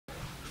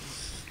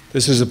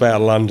This is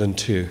about London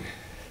too.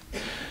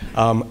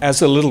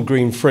 As a little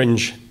green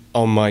fringe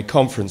on my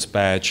conference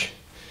badge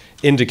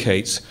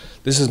indicates,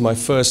 this is my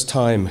first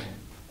time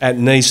at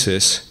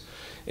NACIS.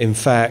 In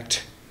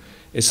fact,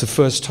 it's the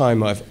first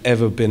time I've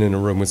ever been in a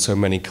room with so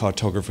many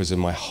cartographers in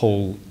my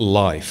whole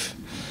life.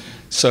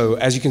 So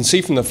as you can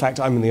see from the fact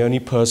I'm the only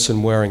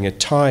person wearing a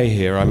tie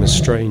here, I'm a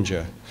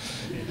stranger.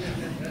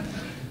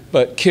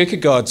 But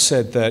Kierkegaard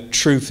said that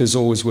truth is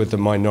always with the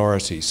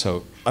minority,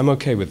 so I'm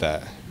okay with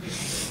that.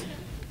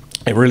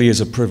 It really is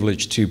a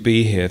privilege to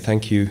be here.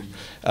 Thank you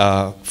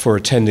for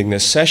attending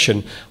this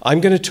session. I'm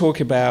going to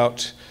talk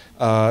about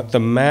the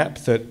map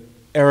that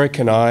Erik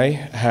and I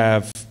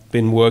have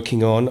been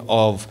working on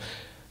of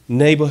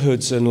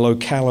neighborhoods and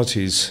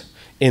localities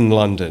in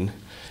London.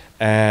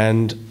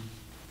 And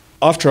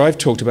after I've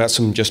talked about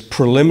some just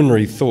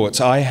preliminary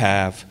thoughts I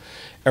have,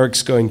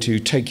 Erik's going to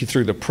take you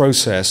through the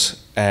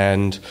process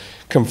and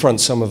confront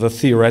some of the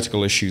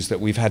theoretical issues that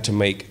we've had to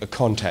make a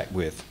contact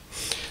with.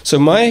 So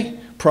my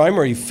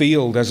primary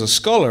field as a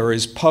scholar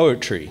is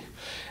poetry,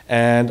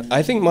 and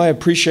I think my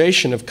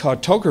appreciation of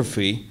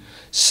cartography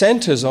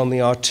centers on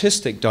the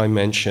artistic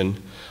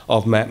dimension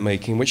of map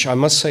making, which I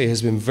must say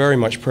has been very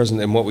much present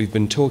in what we've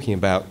been talking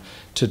about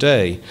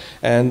today.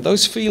 And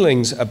those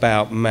feelings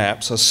about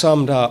maps are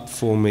summed up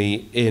for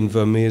me in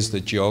Vermeer's The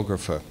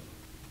Geographer.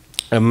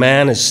 A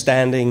man is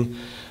standing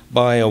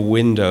by a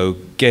window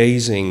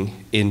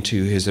gazing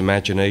into his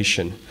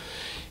imagination.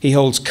 He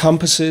holds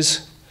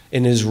compasses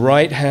in his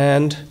right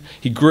hand.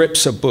 He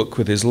grips a book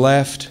with his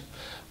left.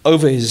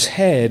 Over his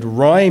head,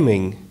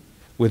 rhyming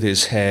with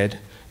his head,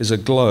 is a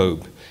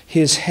globe.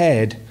 His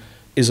head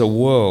is a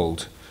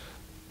world.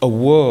 A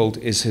world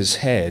is his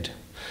head.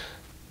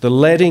 The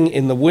leading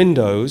in the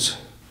windows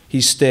he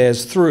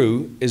stares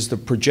through is the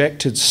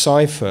projected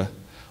cipher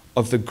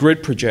of the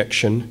grid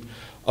projection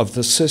of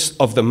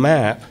the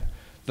map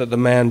that the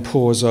man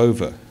pores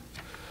over.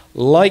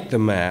 Like the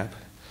map,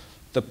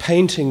 the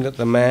painting that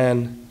the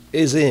man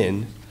is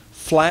in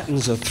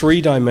flattens a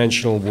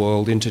three-dimensional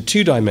world into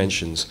two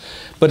dimensions,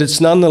 but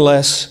it's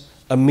nonetheless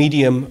a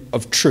medium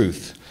of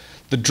truth.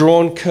 The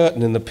drawn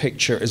curtain in the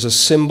picture is a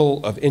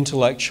symbol of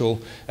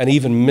intellectual and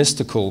even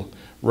mystical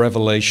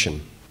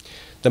revelation.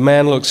 The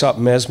man looks up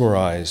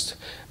mesmerized.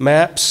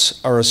 Maps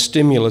are a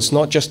stimulus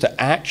not just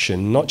to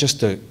action, not just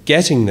to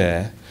getting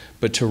there,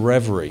 but to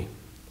reverie.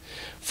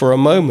 For a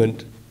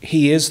moment,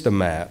 he is the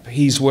map.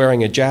 He's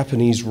wearing a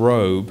Japanese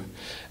robe,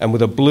 and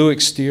with a blue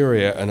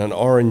exterior and an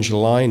orange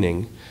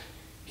lining,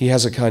 he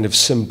has a kind of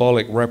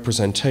symbolic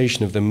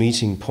representation of the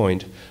meeting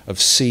point of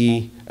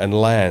sea and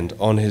land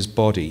on his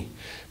body.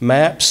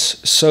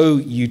 Maps, so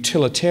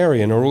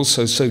utilitarian, are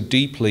also so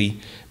deeply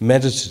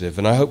meditative,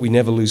 and I hope we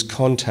never lose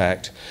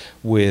contact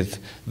with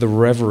the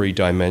reverie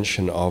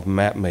dimension of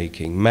map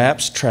making.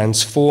 Maps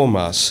transform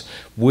us.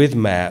 With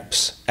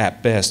maps,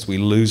 at best, we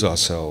lose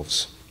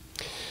ourselves.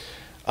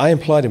 I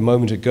implied a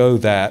moment ago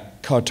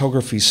that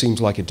cartography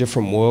seems like a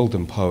different world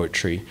than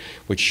poetry,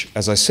 which,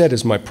 as I said,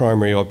 is my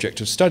primary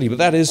object of study, but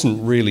that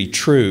isn't really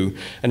true.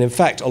 And in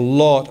fact, a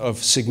lot of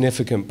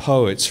significant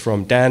poets,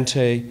 from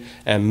Dante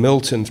and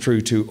Milton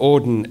through to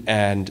Auden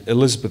and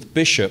Elizabeth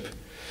Bishop,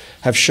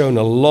 have shown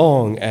a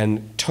long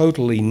and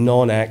totally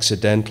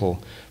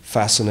non-accidental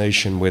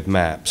fascination with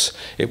maps.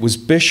 It was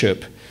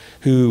Bishop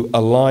who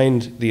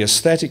aligned the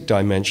aesthetic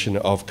dimension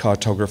of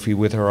cartography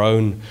with her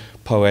own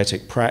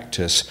poetic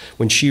practice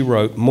when she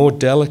wrote, "More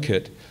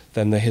delicate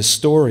than the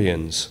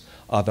historians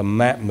are the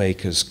map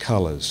maker's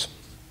colors."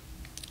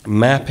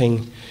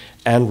 Mapping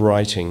and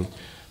writing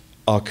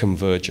are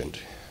convergent.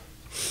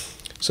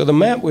 So the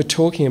map we're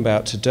talking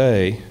about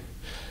today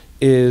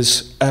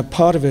is a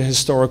part of a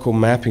historical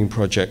mapping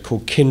project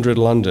called Kindred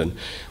London,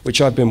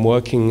 which I've been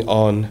working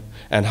on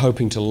and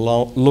hoping to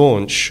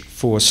launch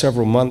for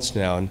several months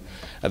now. And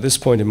at this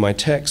point in my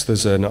text,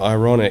 there's an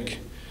ironic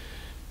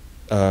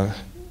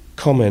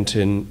comment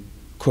in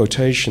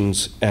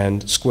quotations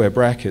and square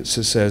brackets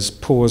that says,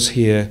 "Pause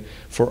here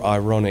for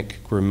ironic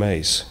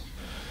grimace."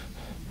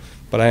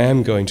 But I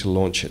am going to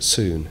launch it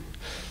soon.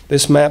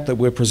 This map that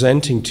we're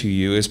presenting to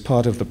you is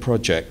part of the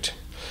project,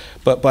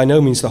 but by no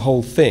means the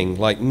whole thing.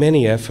 Like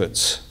many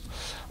efforts,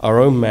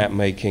 our own map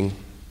making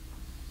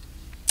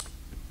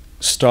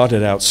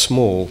started out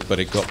small, but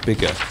it got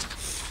bigger.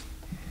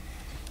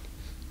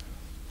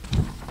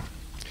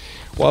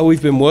 While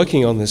we've been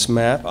working on this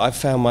map, I've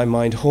found my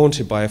mind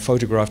haunted by a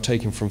photograph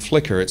taken from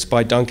Flickr. It's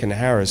by Duncan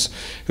Harris,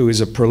 who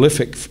is a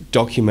prolific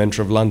documenter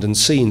of London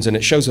scenes, and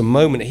it shows a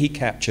moment he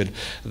captured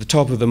at the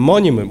top of the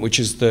monument, which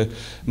is the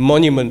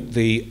monument,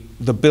 the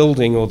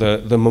building or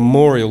the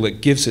memorial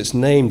that gives its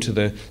name to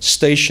the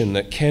station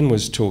that Ken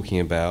was talking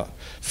about.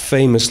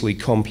 Famously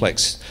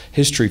complex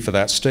history for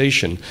that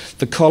station.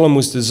 The column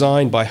was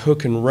designed by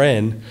Hook and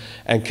Wren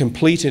and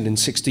completed in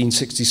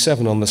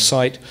 1667 on the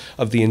site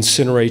of the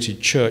incinerated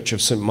church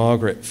of St.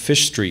 Margaret,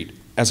 Fish Street,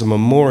 as a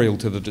memorial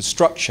to the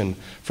destruction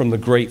from the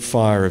Great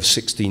Fire of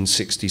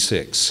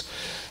 1666.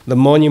 The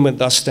monument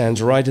thus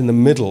stands right in the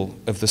middle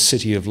of the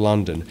City of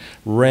London.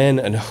 Wren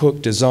and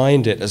Hook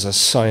designed it as a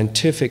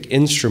scientific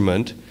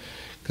instrument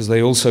because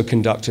they also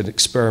conducted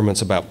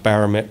experiments about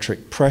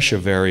barometric pressure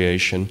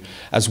variation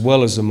as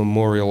well as the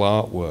memorial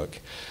artwork.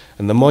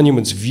 And the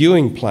monument's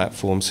viewing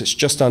platform sits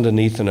just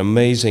underneath an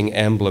amazing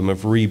emblem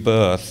of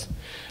rebirth,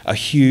 a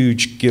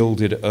huge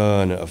gilded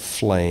urn of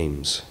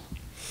flames.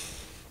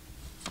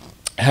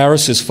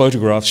 Harris's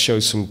photographs show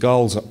some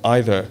gulls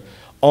either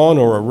on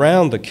or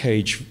around the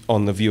cage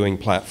on the viewing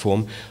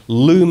platform,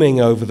 looming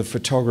over the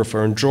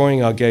photographer and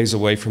drawing our gaze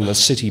away from the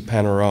city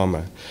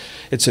panorama.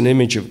 It's an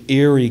image of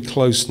eerie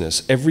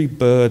closeness. Every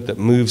bird that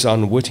moves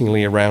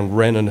unwittingly around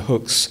Wren and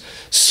Hook's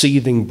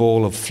seething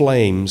ball of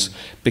flames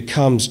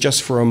becomes,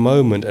 just for a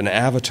moment, an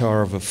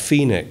avatar of a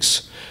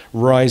phoenix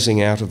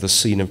rising out of the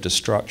scene of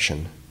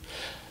destruction.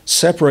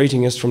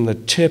 Separating us from the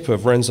tip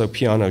of Renzo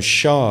Piano's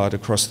shard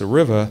across the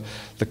river,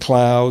 the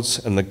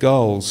clouds and the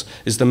gulls,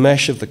 is the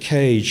mesh of the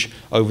cage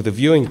over the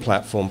viewing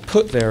platform,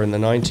 put there in the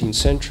 19th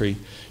century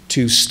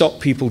to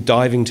stop people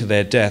diving to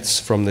their deaths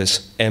from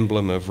this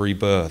emblem of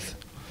rebirth.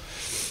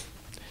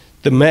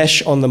 The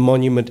mesh on the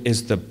monument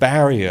is the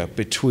barrier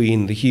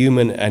between the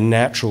human and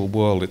natural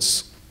world.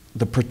 It's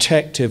the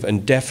protective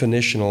and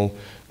definitional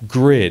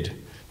grid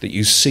that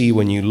you see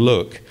when you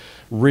look.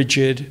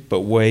 Rigid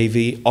but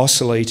wavy,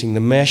 oscillating, the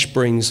mesh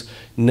brings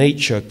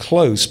nature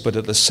close, but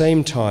at the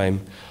same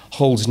time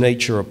holds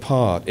nature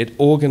apart. It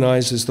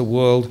organizes the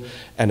world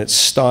and it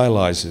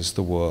stylizes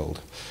the world.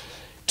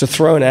 To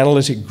throw an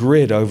analytic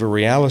grid over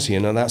reality,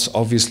 and that's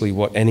obviously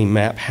what any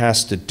map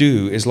has to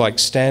do, is like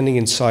standing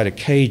inside a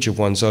cage of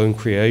one's own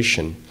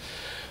creation.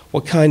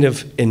 What kind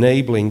of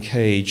enabling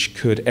cage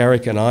could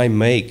Erik and I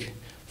make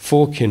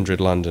for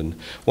Kindred London?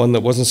 One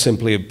that wasn't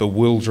simply a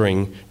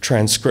bewildering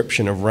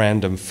transcription of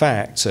random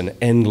facts, an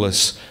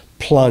endless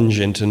plunge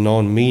into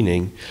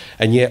non-meaning,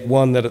 and yet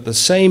one that at the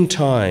same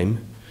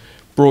time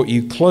brought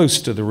you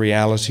close to the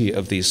reality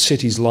of the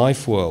city's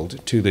life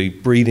world, to the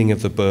breathing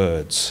of the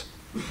birds.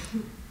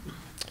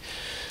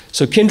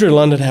 So Kindred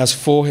London has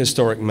 4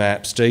 historic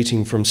maps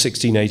dating from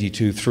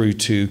 1682 through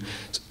to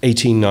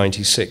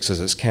 1896 as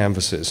its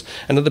canvases.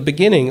 And at the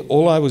beginning,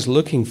 all I was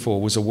looking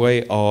for was a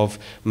way of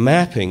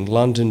mapping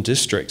London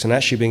districts and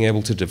actually being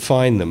able to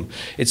define them.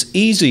 It's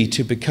easy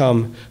to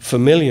become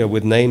familiar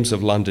with names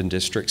of London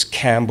districts: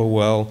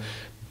 Camberwell,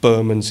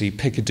 Bermondsey,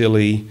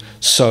 Piccadilly,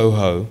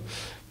 Soho.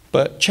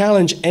 But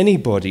challenge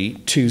anybody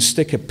to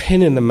stick a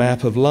pin in the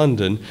map of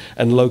London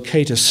and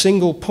locate a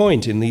single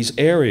point in these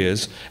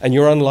areas, and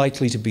you're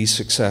unlikely to be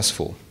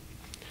successful.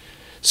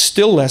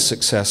 Still less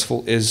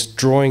successful is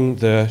drawing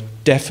the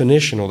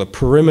definition or the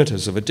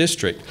perimeters of a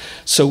district.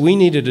 So we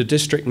needed a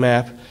district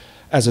map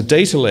as a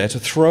data layer to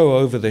throw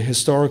over the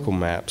historical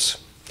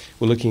maps.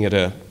 We're looking at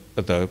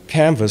the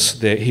canvas.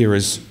 Here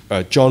is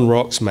John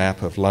Rock's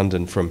map of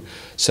London from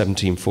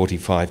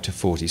 1745 to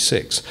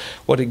 46.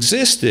 What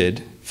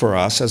existed for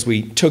us as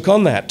we took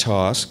on that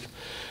task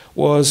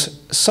was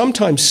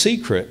sometimes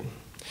secret.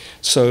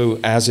 So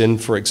as in,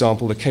 for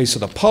example, the case of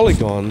the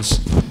polygons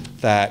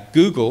that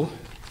Google,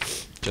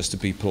 just to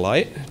be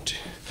polite,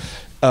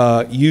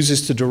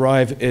 uses to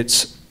derive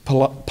its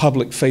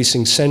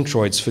public-facing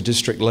centroids for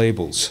district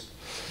labels.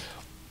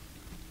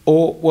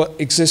 Or what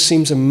exists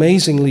seems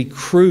amazingly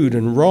crude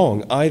and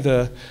wrong,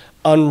 either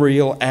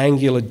unreal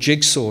angular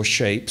jigsaw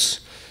shapes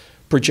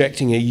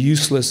projecting a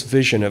useless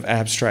vision of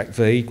abstract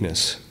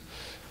vagueness,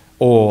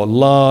 or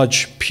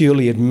large,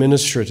 purely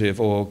administrative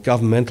or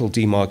governmental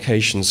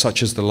demarcations,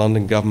 such as the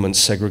London government's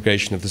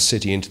segregation of the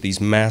city into these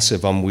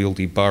massive,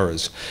 unwieldy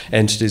boroughs,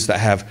 entities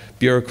that have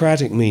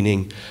bureaucratic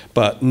meaning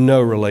but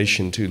no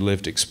relation to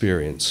lived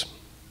experience.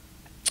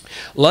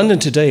 London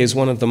today is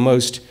one of the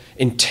most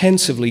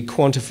intensively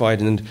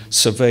quantified and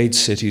surveyed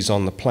cities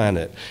on the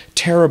planet.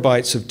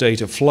 Terabytes of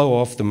data flow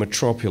off the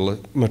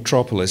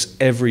metropolis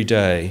every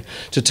day.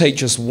 To take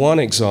just one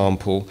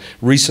example,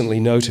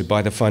 recently noted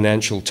by the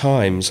Financial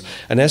Times,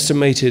 an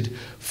estimated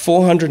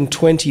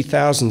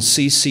 420,000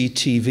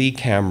 CCTV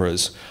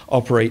cameras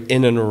operate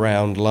in and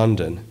around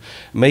London,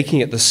 making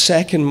it the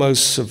second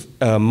most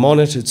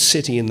monitored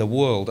city in the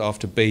world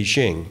after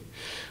Beijing,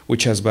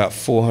 which has about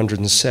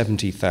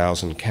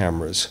 470,000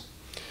 cameras.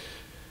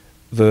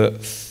 The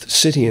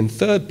city in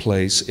third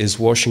place is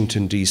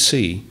Washington,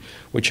 D.C.,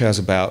 which has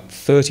about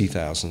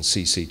 30,000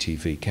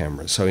 CCTV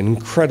cameras. So an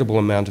incredible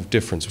amount of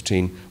difference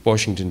between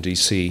Washington,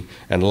 D.C.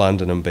 and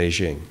London and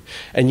Beijing.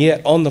 And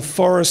yet on the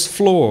forest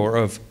floor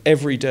of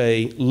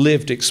everyday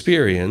lived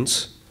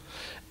experience,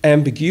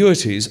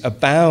 ambiguities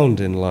abound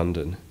in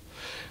London.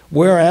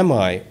 Where am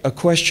I? A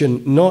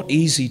question not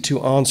easy to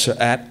answer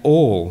at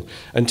all.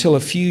 Until a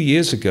few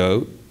years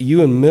ago,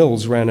 Ewan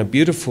Mills ran a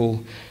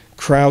beautiful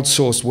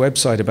crowdsourced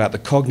website about the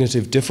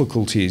cognitive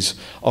difficulties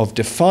of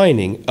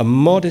defining a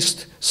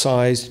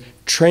modest-sized,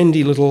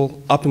 trendy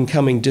little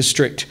up-and-coming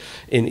district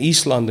in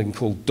East London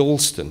called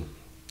Dalston.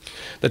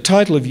 The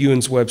title of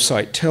Ewan's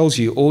website tells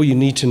you all you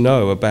need to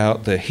know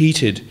about the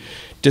heated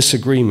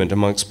disagreement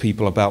amongst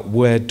people about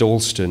where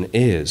Dalston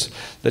is.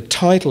 The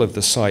title of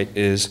the site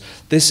is,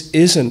 "This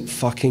isn't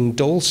fucking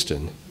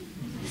Dalston."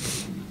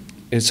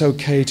 it's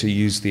okay to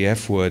use the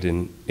F word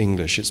in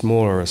English. It's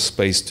more a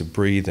space to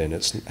breathe in.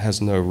 It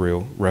has no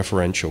real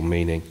referential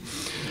meaning.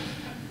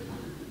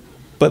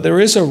 But there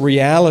is a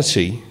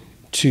reality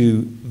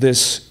to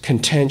this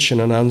contention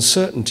and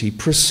uncertainty.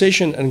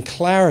 Precision and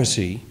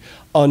clarity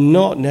are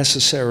not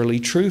necessarily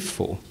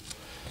truthful.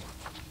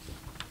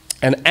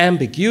 And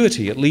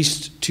ambiguity, at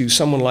least to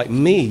someone like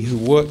me who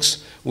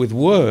works with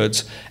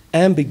words,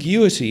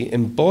 ambiguity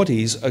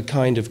embodies a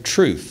kind of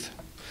truth.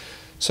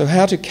 So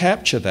how to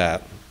capture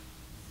that?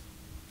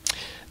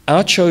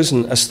 Our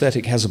chosen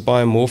aesthetic has a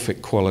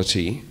biomorphic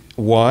quality.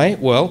 Why?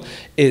 Well,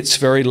 it's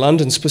very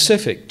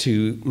London-specific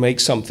to make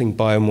something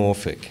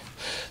biomorphic.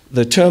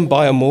 The term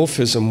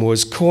biomorphism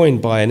was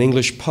coined by an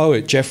English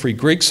poet, Geoffrey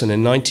Grigson,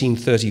 in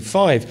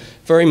 1935,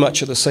 very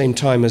much at the same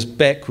time as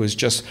Beck was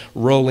just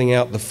rolling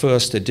out the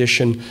first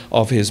edition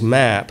of his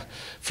map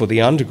for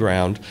the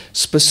underground.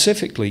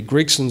 Specifically,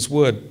 Grigson's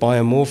word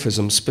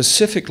biomorphism,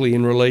 specifically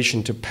in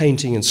relation to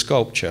painting and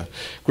sculpture.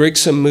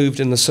 Grigson moved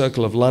in the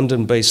circle of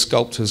London-based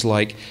sculptors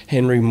like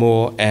Henry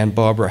Moore and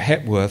Barbara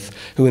Hepworth,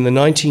 who in the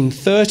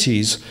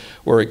 1930s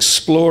were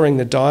exploring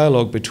the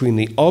dialogue between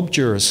the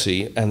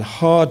obduracy and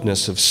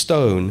hardness of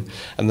stone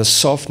and the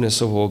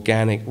softness of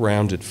organic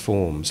rounded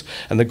forms.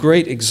 And the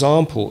great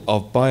example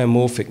of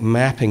biomorphic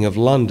mapping of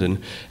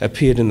London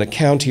appeared in the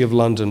County of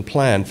London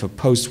Plan for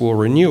Post-War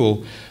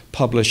Renewal,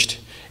 published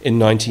in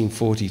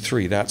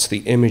 1943. That's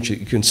the image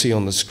that you can see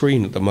on the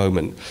screen at the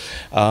moment.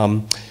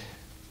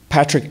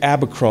 Patrick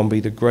Abercrombie,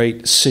 the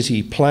great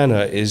city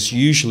planner, is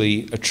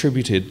usually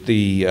attributed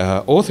the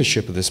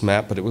authorship of this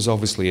map, but it was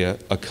obviously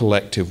a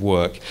collective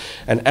work.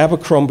 And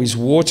Abercrombie's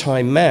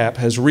wartime map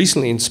has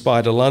recently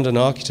inspired a London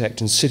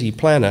architect and city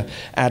planner,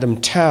 Adam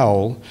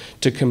Towle,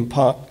 to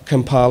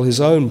compile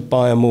his own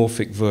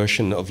biomorphic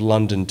version of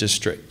London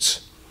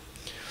districts.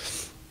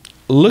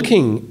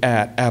 Looking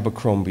at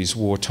Abercrombie's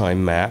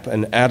wartime map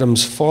and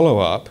Adam's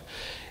follow-up,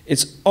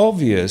 it's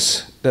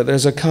obvious that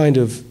there's a kind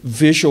of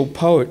visual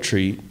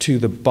poetry to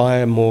the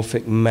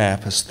biomorphic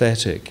map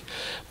aesthetic.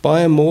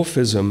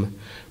 Biomorphism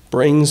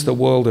brings the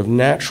world of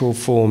natural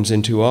forms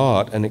into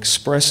art and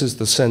expresses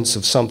the sense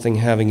of something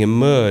having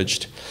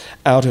emerged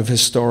out of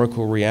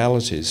historical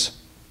realities,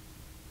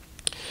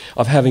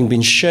 of having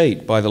been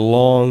shaped by the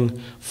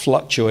long,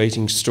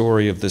 fluctuating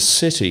story of the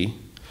city,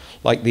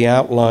 like the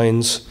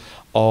outlines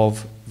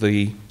of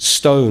the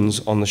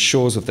stones on the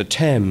shores of the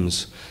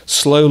Thames,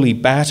 slowly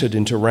battered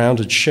into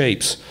rounded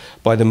shapes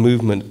by the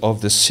movement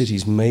of the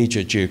city's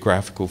major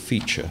geographical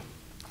feature.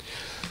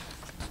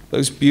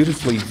 Those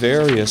beautifully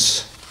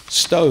various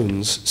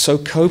stones, so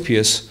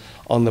copious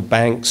on the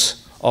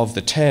banks of the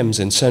Thames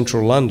in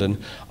central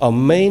London, are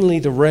mainly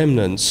the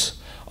remnants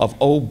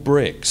of old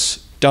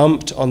bricks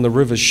dumped on the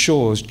river's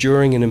shores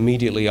during and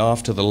immediately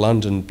after the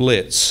London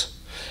Blitz,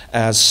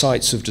 as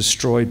sites of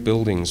destroyed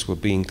buildings were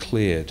being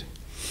cleared.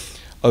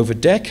 Over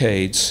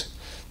decades,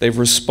 they've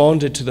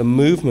responded to the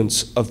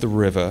movements of the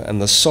river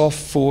and the soft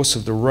force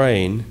of the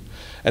rain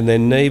and their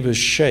neighbors'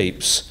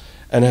 shapes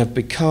and have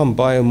become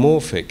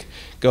biomorphic,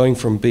 going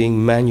from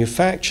being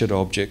manufactured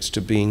objects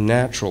to being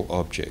natural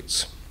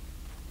objects.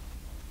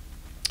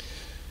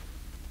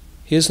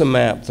 Here's the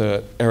map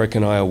that Erik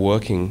and I are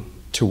working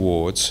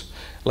towards.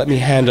 Let me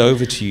hand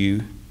over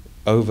to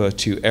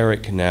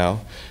Erik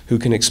now, who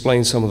can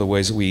explain some of the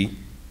ways that we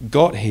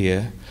got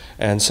here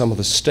and some of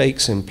the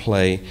stakes in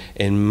play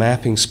in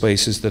mapping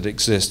spaces that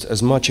exist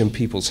as much in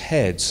people's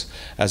heads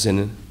as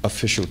in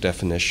official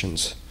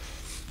definitions.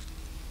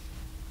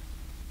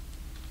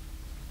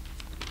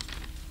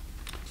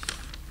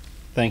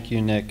 Thank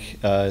you, Nick.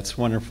 It's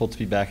wonderful to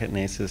be back at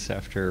NACIS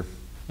after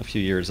a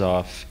few years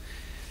off.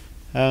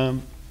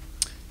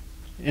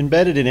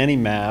 Embedded in any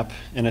map,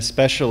 and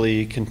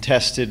especially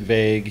contested,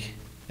 vague,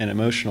 and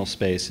emotional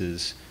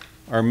spaces,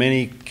 are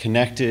many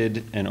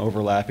connected and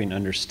overlapping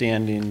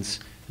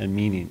understandings and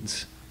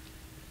meanings.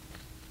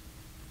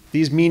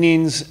 These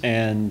meanings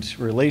and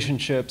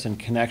relationships and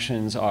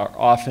connections are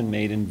often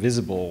made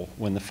invisible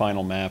when the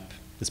final map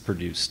is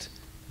produced.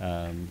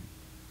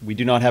 We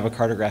do not have a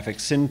cartographic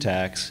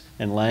syntax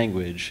and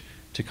language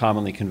to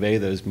commonly convey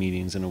those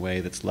meanings in a way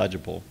that's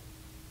legible.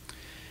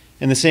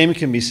 And the same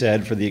can be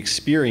said for the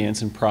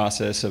experience and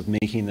process of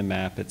making the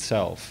map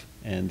itself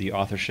and the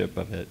authorship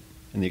of it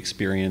and the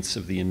experience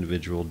of the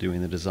individual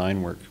doing the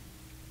design work.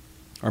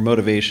 Our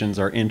motivations,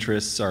 our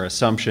interests, our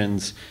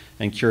assumptions,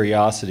 and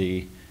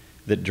curiosity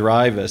that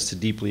drive us to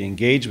deeply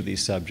engage with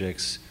these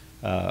subjects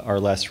are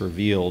less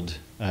revealed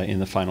in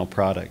the final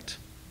product.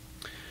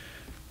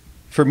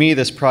 For me,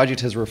 this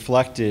project has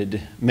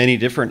reflected many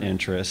different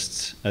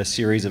interests, a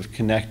series of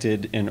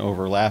connected and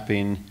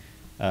overlapping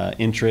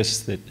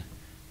interests that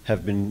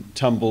have been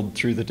tumbled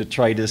through the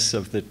detritus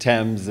of the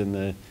Thames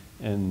and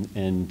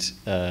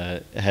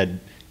had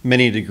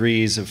many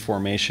degrees of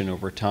formation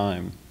over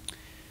time.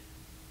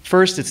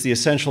 First, it's the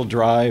essential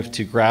drive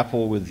to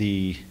grapple with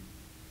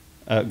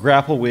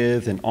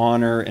and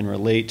honor and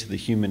relate to the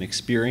human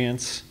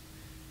experience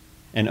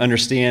and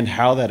understand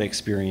how that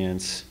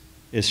experience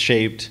is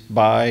shaped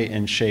by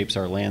and shapes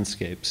our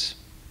landscapes.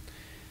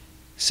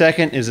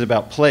 Second is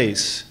about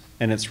place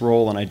and its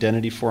role in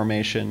identity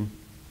formation,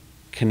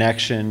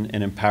 connection,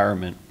 and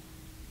empowerment.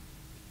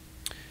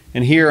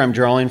 And here I'm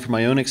drawing from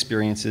my own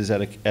experiences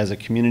as a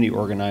community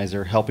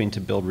organizer, helping to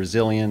build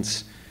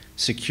resilience,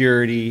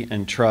 security,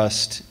 and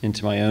trust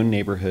into my own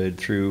neighborhood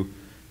through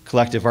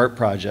collective art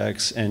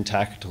projects and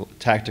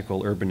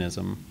tactical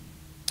urbanism,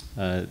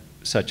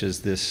 such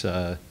as this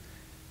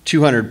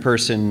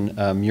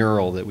 200-person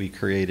mural that we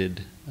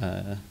created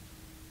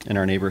in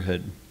our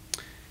neighborhood.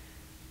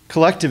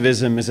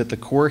 Collectivism is at the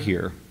core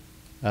here,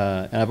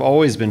 and I've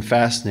always been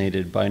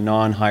fascinated by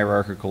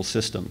non-hierarchical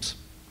systems.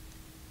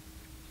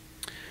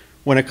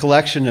 When a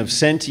collection of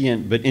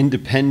sentient but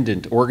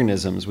independent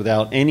organisms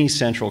without any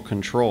central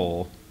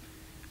control,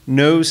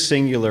 no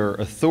singular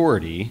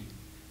authority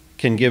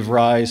can give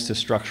rise to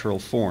structural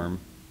form,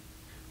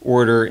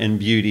 order, and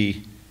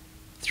beauty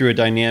through a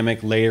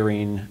dynamic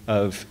layering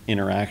of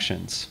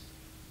interactions.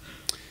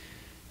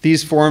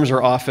 These forms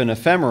are often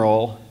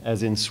ephemeral,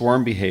 as in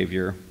swarm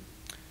behavior,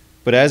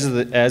 but as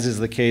is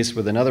the case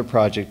with another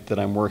project that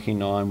I'm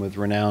working on with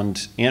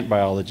renowned ant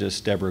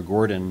biologist Deborah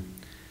Gordon,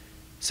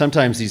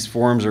 sometimes these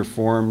forms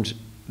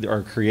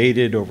are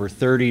created over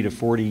 30 to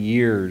 40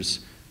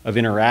 years of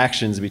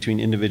interactions between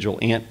individual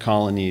ant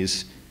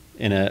colonies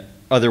in an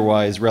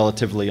otherwise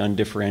relatively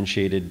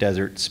undifferentiated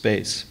desert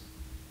space.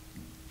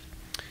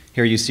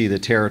 Here you see the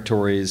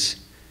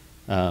territory's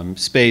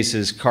space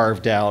is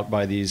carved out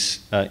by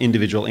these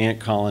individual ant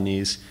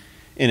colonies,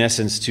 in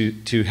essence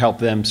to help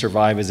them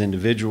survive as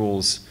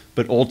individuals,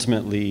 but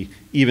ultimately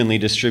evenly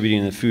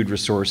distributing the food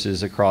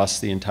resources across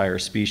the entire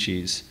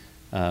species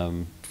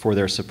for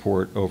their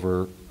support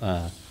over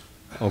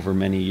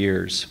many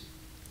years.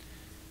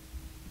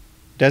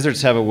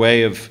 Deserts have a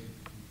way of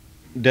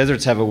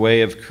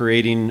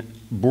creating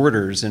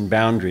borders and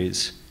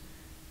boundaries,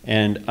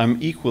 and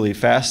I'm equally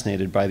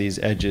fascinated by these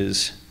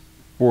edges,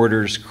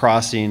 borders,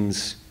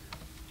 crossings,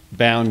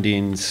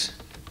 boundings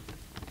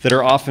that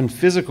are often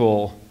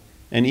physical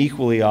and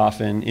equally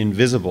often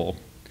invisible,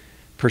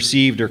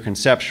 perceived or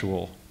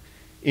conceptual,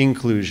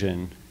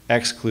 inclusion,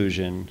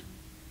 exclusion,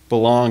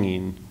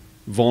 belonging,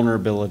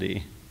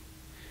 vulnerability.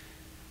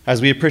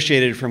 As we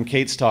appreciated from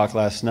Kate's talk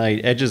last night,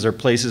 edges are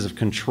places of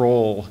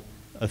control,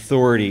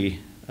 authority,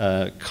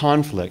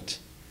 conflict,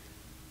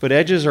 but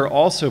edges are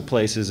also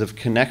places of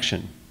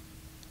connection,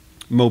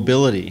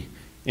 mobility,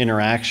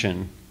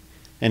 interaction,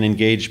 and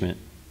engagement.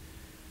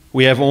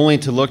 We have only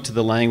to look to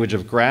the language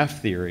of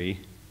graph theory,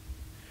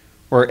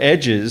 where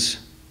edges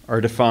are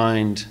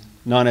defined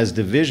not as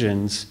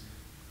divisions,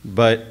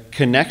 but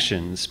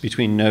connections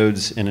between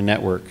nodes in a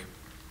network.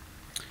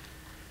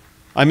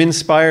 I'm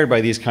inspired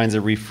by these kinds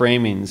of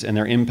reframings and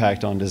their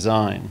impact on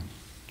design.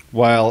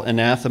 While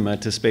anathema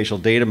to spatial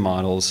data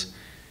models,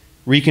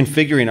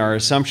 reconfiguring our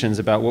assumptions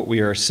about what we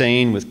are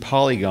saying with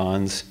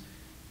polygons,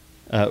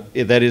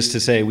 that is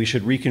to say, we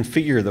should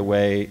reconfigure the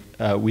way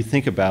we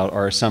think about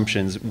our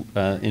assumptions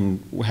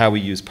in how we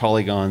use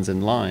polygons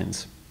and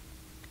lines.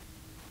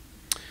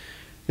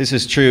 This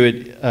is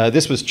true.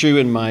 This was true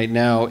in my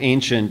now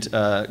ancient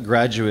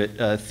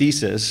graduate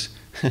thesis,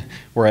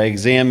 where I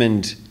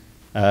examined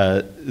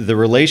the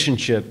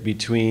relationship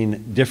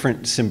between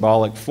different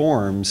symbolic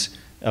forms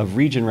of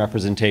region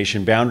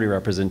representation, boundary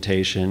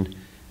representation,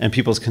 and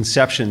people's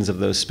conceptions of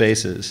those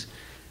spaces.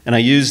 And I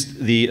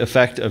used the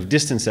effect of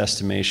distance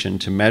estimation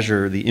to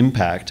measure the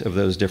impact of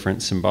those different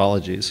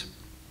symbologies.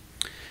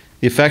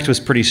 The effect was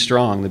pretty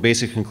strong. The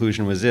basic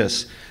conclusion was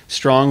this: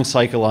 strong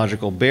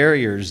psychological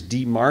barriers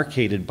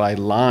demarcated by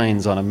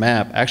lines on a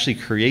map actually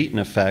create an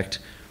effect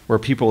where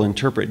people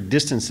interpret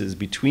distances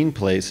between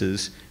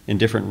places in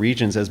different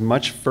regions as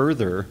much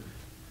further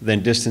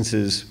than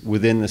distances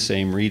within the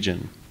same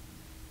region.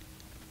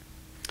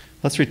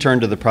 Let's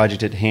return to the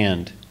project at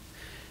hand.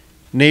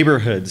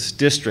 Neighborhoods,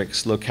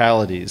 districts,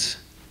 localities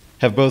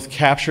have both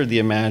captured the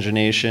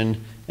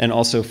imagination and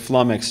also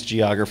flummoxed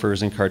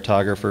geographers and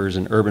cartographers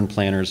and urban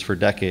planners for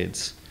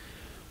decades.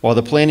 While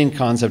the planning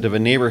concept of a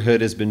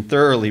neighborhood has been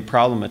thoroughly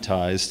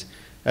problematized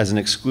as an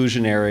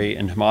exclusionary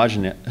and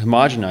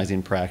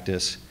homogenizing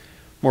practice,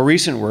 more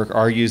recent work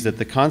argues that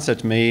the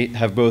concept may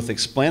have both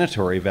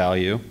explanatory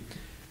value,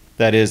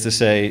 that is to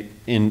say,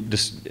 in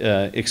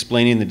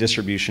explaining the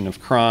distribution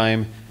of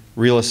crime,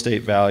 real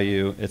estate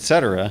value,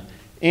 etc.,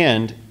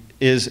 and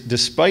is,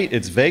 despite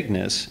its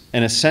vagueness,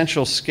 an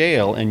essential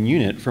scale and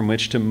unit from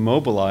which to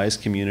mobilize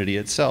community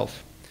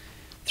itself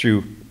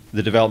through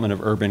the development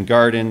of urban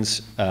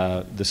gardens,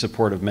 the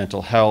support of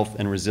mental health,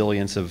 and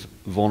resilience of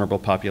vulnerable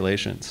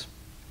populations.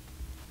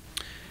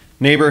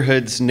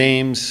 Neighborhoods,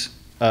 names,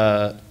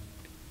 and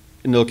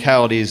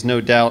localities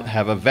no doubt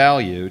have a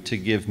value to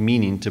give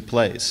meaning to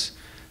place.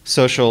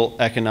 Social,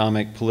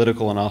 economic,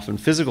 political, and often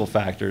physical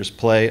factors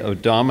play a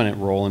dominant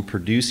role in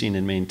producing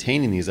and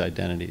maintaining these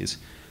identities,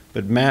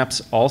 but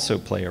maps also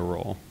play a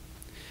role.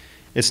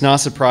 It's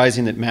not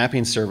surprising that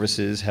mapping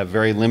services have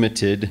very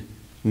limited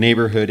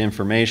neighborhood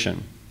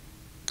information,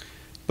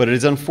 but it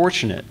is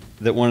unfortunate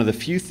that one of the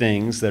few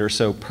things that are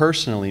so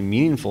personally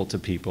meaningful to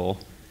people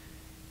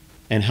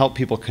and help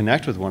people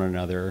connect with one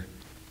another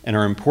and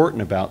are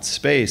important about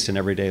space in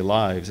everyday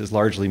lives is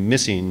largely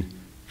missing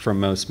from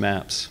most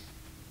maps.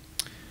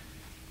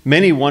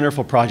 Many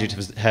wonderful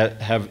projects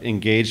have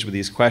engaged with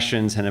these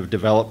questions and have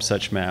developed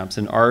such maps,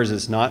 and ours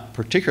is not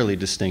particularly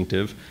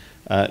distinctive,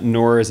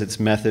 nor is its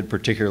method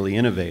particularly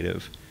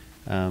innovative.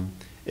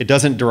 It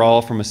doesn't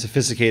draw from a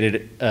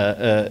sophisticated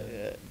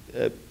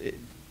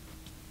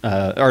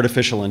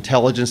artificial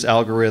intelligence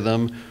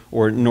algorithm,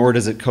 nor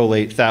does it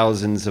collate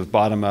thousands of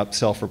bottom-up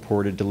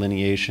self-reported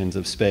delineations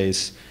of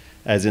space,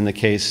 as in the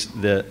case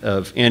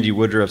of Andy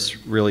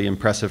Woodruff's really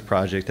impressive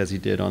project as he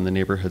did on the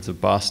neighborhoods of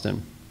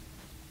Boston.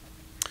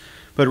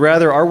 But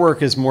rather, our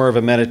work is more of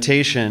a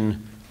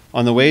meditation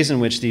on the ways in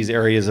which these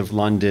areas of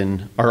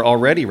London are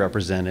already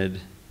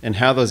represented and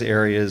how those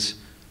areas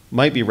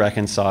might be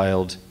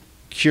reconciled,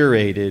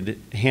 curated,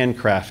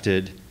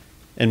 handcrafted,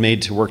 and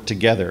made to work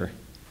together.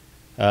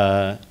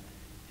 And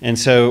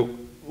so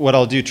what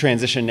I'll do,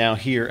 transition now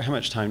here. How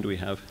much time do we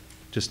have?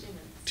 Just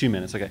 2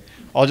 minutes, okay.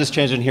 I'll just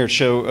transition here to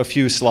show a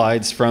few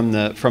slides from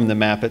the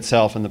map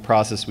itself and the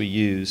process we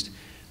used.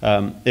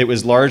 It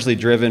was largely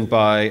driven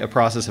by a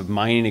process of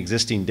mining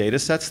existing data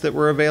sets that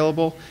were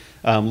available,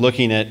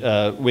 looking at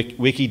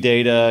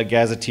Wikidata,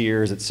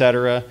 gazetteers, et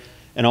cetera,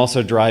 and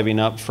also driving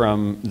up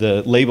from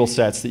the label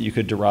sets that you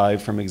could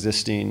derive from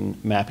existing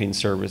mapping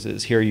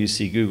services. Here you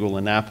see Google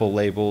and Apple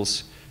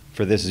labels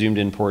for this zoomed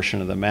in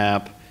portion of the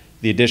map.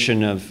 The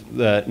addition of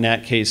the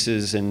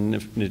NACIS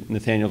and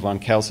Nathaniel von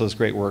Kelso's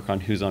great work on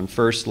who's on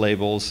first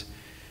labels.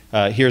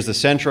 Here's the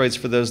centroids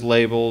for those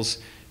labels,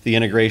 the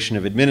integration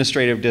of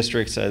administrative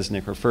districts, as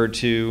Nick referred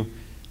to,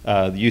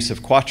 the use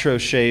of quattro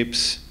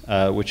shapes,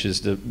 which is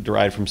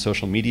derived from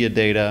social media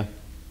data.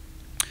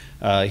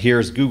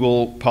 Here's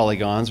Google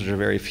polygons, which are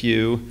very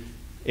few,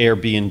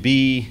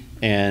 Airbnb,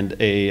 and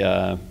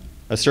a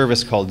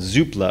service called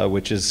Zoopla,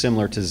 which is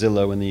similar to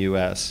Zillow in the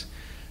US.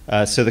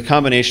 So the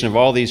combination of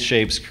all these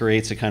shapes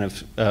creates a kind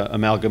of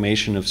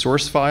amalgamation of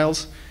source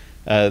files.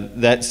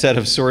 That set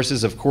of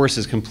sources, of course,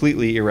 is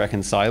completely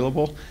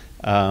irreconcilable.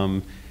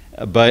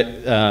 But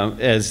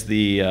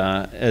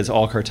as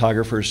all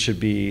cartographers should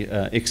be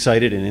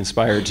excited and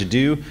inspired to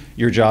do,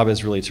 your job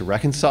is really to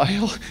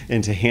reconcile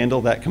and to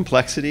handle that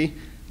complexity.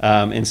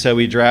 And so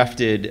we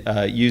drafted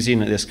using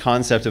this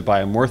concept of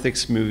biomorphic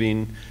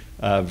smoothing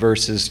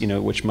versus,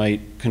 which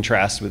might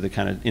contrast with the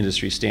kind of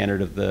industry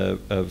standard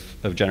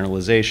of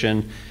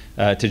generalization,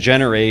 to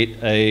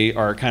generate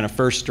our kind of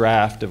first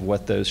draft of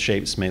what those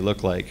shapes may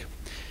look like.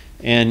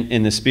 And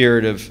in the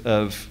spirit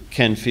of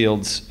Ken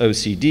Field's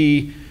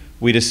OCD,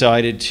 we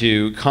decided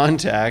to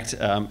contact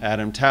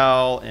Adam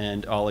Towle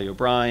and Ollie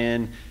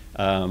O'Brien,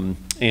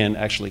 and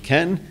actually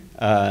Ken,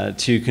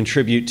 to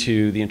contribute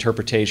to the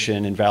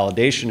interpretation and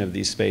validation of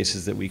these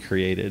spaces that we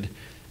created.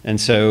 And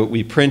so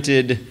we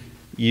printed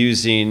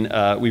using,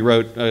 we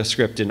wrote a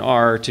script in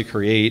R to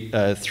create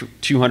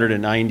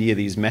 290 of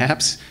these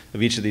maps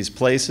of each of these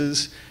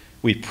places.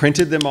 We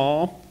printed them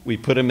all. We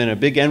put them in a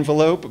big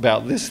envelope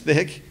about this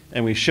thick,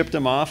 and we shipped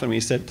them off, and we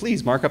said,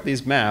 please mark up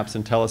these maps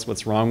and tell us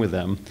what's wrong with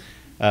them.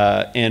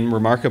 And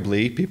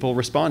remarkably, people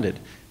responded.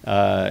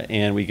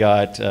 And we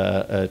got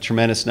a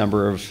tremendous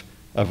number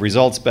of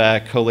results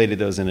back, collated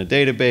those in a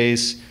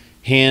database,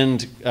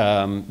 hand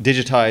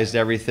digitized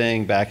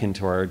everything back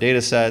into our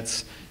data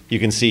sets. You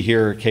can see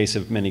here a case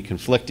of many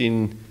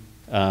conflicting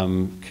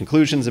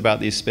conclusions about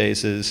these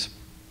spaces.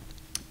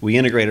 We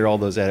integrated all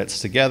those edits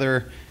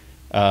together,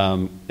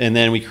 and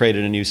then we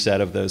created a new set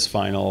of those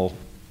final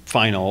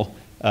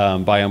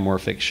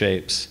biomorphic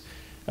shapes.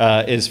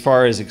 As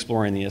far as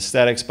exploring the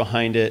aesthetics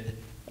behind it,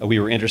 we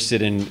were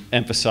interested in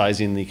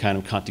emphasizing the kind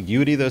of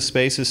contiguity of those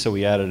spaces, so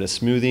we added a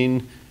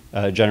smoothing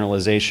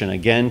generalization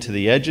again to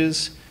the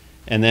edges,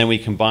 and then we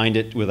combined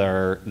it with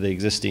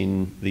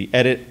the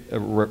edit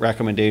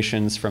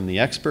recommendations from the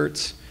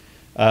experts,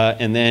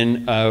 and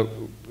then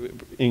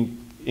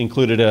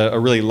included a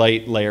really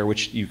light layer,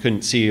 which you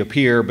couldn't see up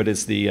here, but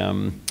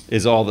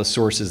is all the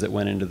sources that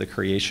went into the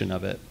creation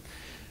of it.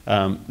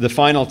 The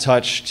final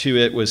touch to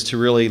it was to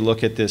really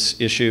look at this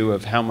issue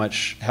of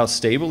how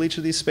stable each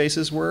of these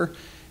spaces were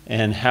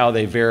and how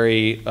they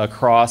vary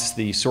across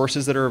the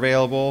sources that are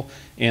available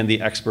and the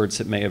experts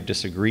that may have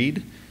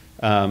disagreed.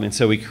 And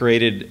so we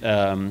created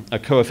a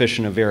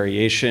coefficient of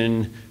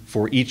variation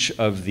for each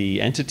of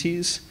the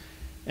entities.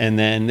 And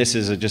then this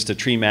is just a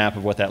tree map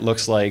of what that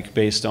looks like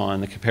based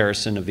on the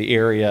comparison of the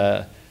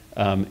area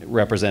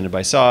represented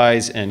by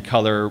size and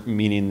color,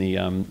 meaning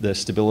the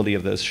stability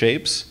of those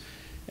shapes.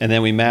 And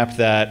then we mapped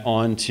that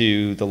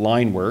onto the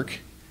line work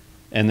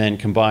and then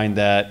combined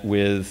that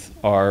with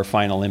our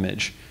final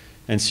image.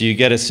 And so you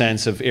get a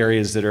sense of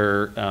areas that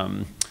are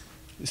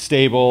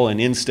stable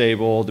and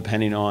unstable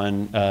depending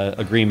on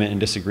agreement and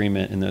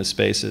disagreement in those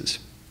spaces.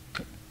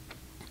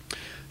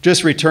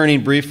 Just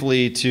returning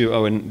briefly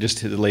to, and just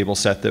to the label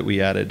set that we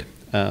added.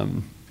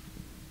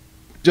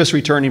 Just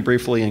returning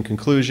briefly in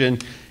conclusion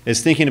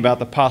is thinking about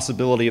the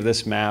possibility of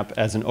this map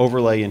as an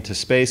overlay into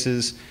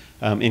spaces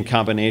in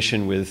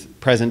combination with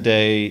present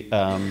day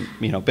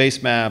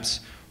base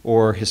maps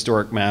or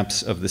historic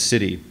maps of the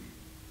city.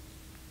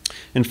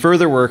 In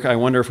further work, I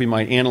wonder if we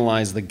might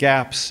analyze the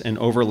gaps and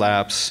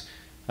overlaps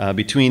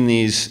between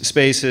these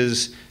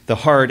spaces, the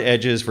hard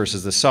edges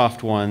versus the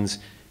soft ones,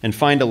 and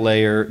find a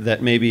layer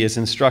that maybe is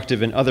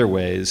instructive in other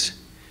ways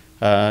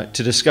to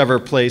discover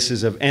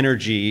places of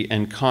energy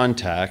and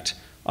contact,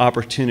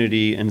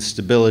 opportunity and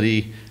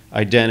stability,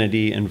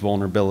 identity and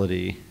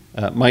vulnerability.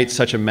 Might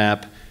such a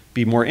map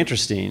be more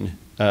interesting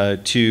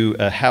to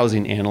a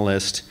housing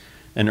analyst,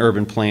 an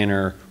urban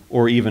planner,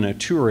 or even a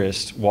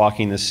tourist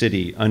walking the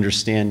city,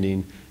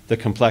 understanding the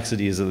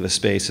complexities of the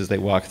space as they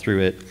walk through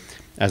it,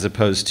 as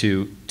opposed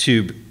to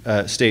tube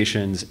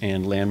stations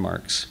and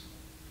landmarks.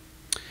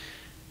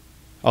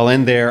 I'll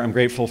end there. I'm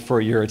grateful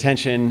for your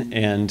attention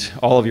and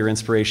all of your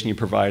inspiration you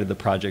provided the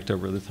project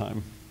over the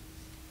time.